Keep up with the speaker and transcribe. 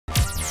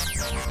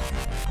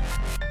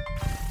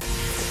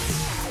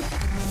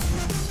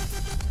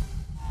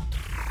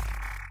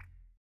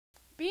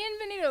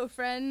Bienvenido,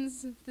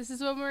 friends. This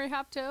is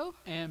webomaryhoptoe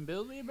And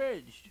Bill the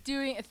Abridged.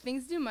 doing a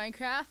Things to Do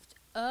Minecraft,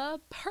 a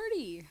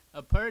party.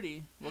 A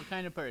party? What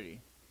kind of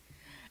party?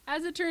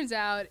 As it turns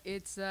out,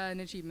 it's an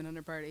achievement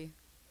hunter party.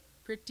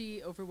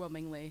 Pretty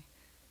overwhelmingly.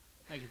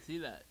 I can see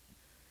that.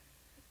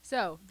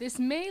 So, this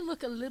may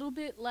look a little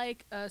bit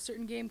like a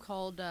certain game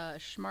called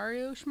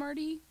Schmario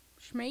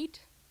Schmate,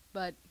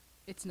 but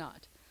it's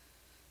not.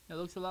 It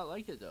looks a lot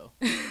like it, though.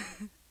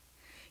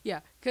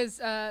 Yeah,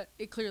 because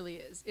it clearly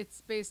is.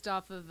 It's based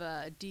off of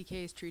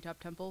DK's Treetop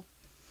Temple,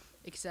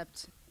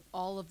 except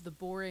all of the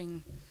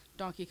boring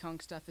Donkey Kong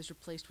stuff is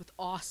replaced with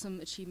awesome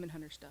achievement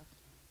hunter stuff.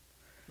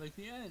 Like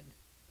the end.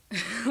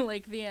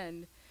 Like the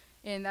end.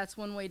 And that's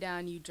one way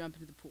down, you jump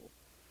into the pool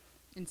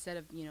instead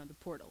of, the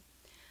portal.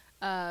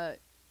 And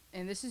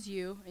this is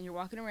you, and you're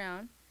walking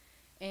around,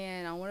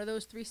 and on one of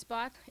those 3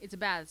 spots, it's a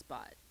bad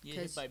spot. You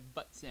get hit by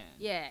butt sand.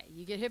 Yeah,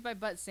 you get hit by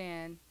butt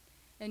sand,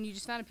 and you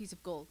just found a piece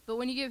of gold. But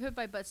when you get hit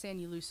by butt sand,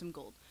 you lose some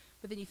gold.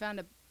 But then you found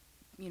a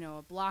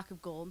block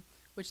of gold,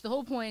 which the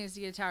whole point is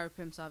to get a Tower of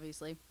Pimps,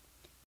 obviously.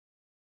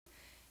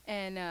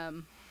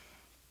 And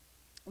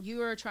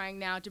you are trying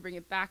now to bring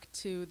it back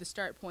to the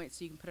start point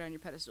so you can put it on your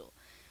pedestal.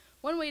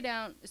 One way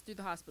down is through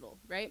the hospital,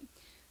 right?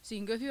 So you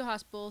can go through the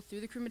hospital, through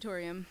the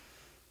crematorium,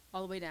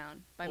 all the way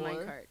down by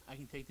minecart. I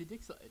can take the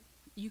dick slide.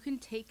 You can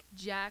take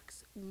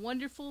Jack's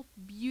wonderful,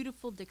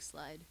 beautiful dick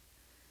slide.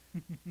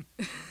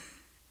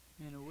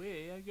 And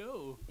away I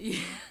go.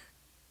 Yeah.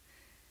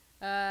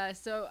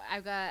 So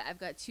I've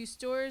got 2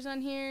 stores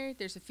on here.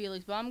 There's a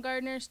Felix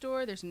Baumgartner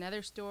store. There's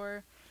another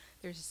store.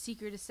 There's a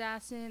Secret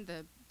Assassin,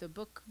 the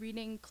book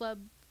reading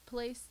club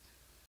place.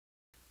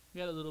 We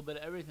got a little bit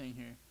of everything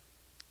here.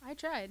 I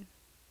tried.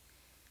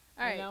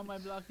 All And right. now my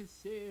block is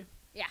safe.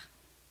 Yeah.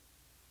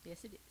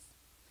 Yes, it is.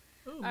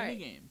 Ooh, All mini right.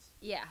 games.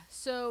 Yeah.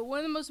 So one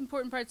of the most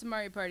important parts of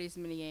Mario Party is the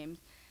mini games.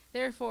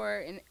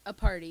 Therefore, in a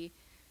party,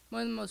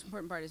 one of the most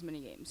important parts is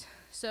mini games.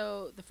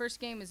 So the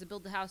first game is a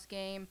build a house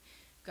game.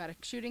 You've got a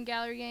shooting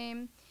gallery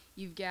game.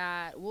 You've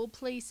got wool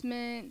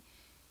placement.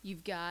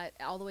 You've got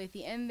all the way at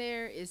the end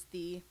there is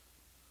the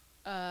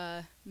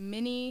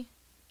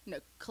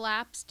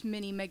collapsed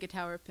mini Mega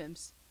Tower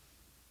Pimps,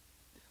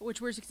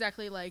 which works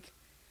exactly like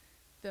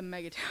the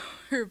Mega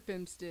Tower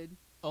Pimps did.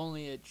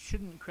 Only it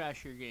shouldn't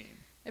crash your game.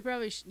 It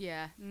probably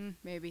yeah,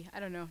 maybe. I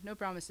don't know. No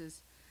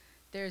promises.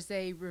 There's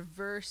a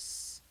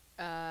reverse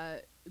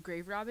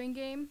grave robbing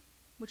game,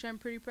 which I'm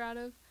pretty proud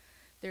of.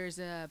 There's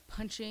a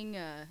punching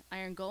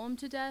iron golem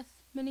to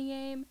death mini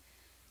game.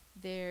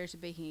 There's a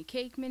baking a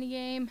cake mini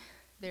game.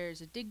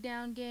 There's a dig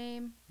down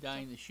game.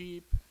 Dying the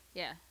sheep.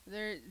 Yeah,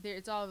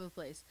 it's all over the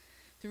place.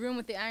 The room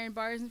with the iron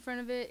bars in front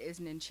of it is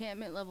an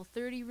enchantment level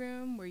 30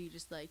 room where you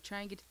just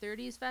try and get to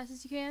 30 as fast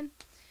as you can.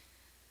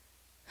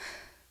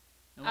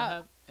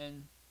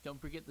 And don't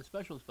forget the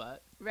special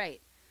spot.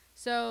 Right.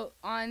 So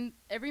on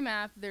every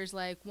map, there's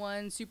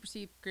one super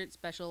secret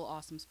special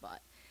awesome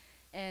spot.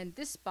 And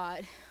this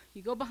spot,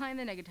 you go behind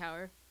the Nega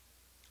Tower,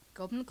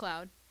 go up in the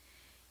cloud,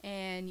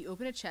 and you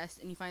open a chest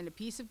and you find a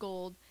piece of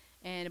gold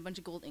and a bunch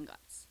of gold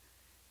ingots.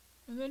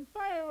 And then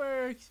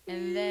fireworks.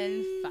 And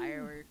then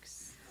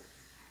fireworks.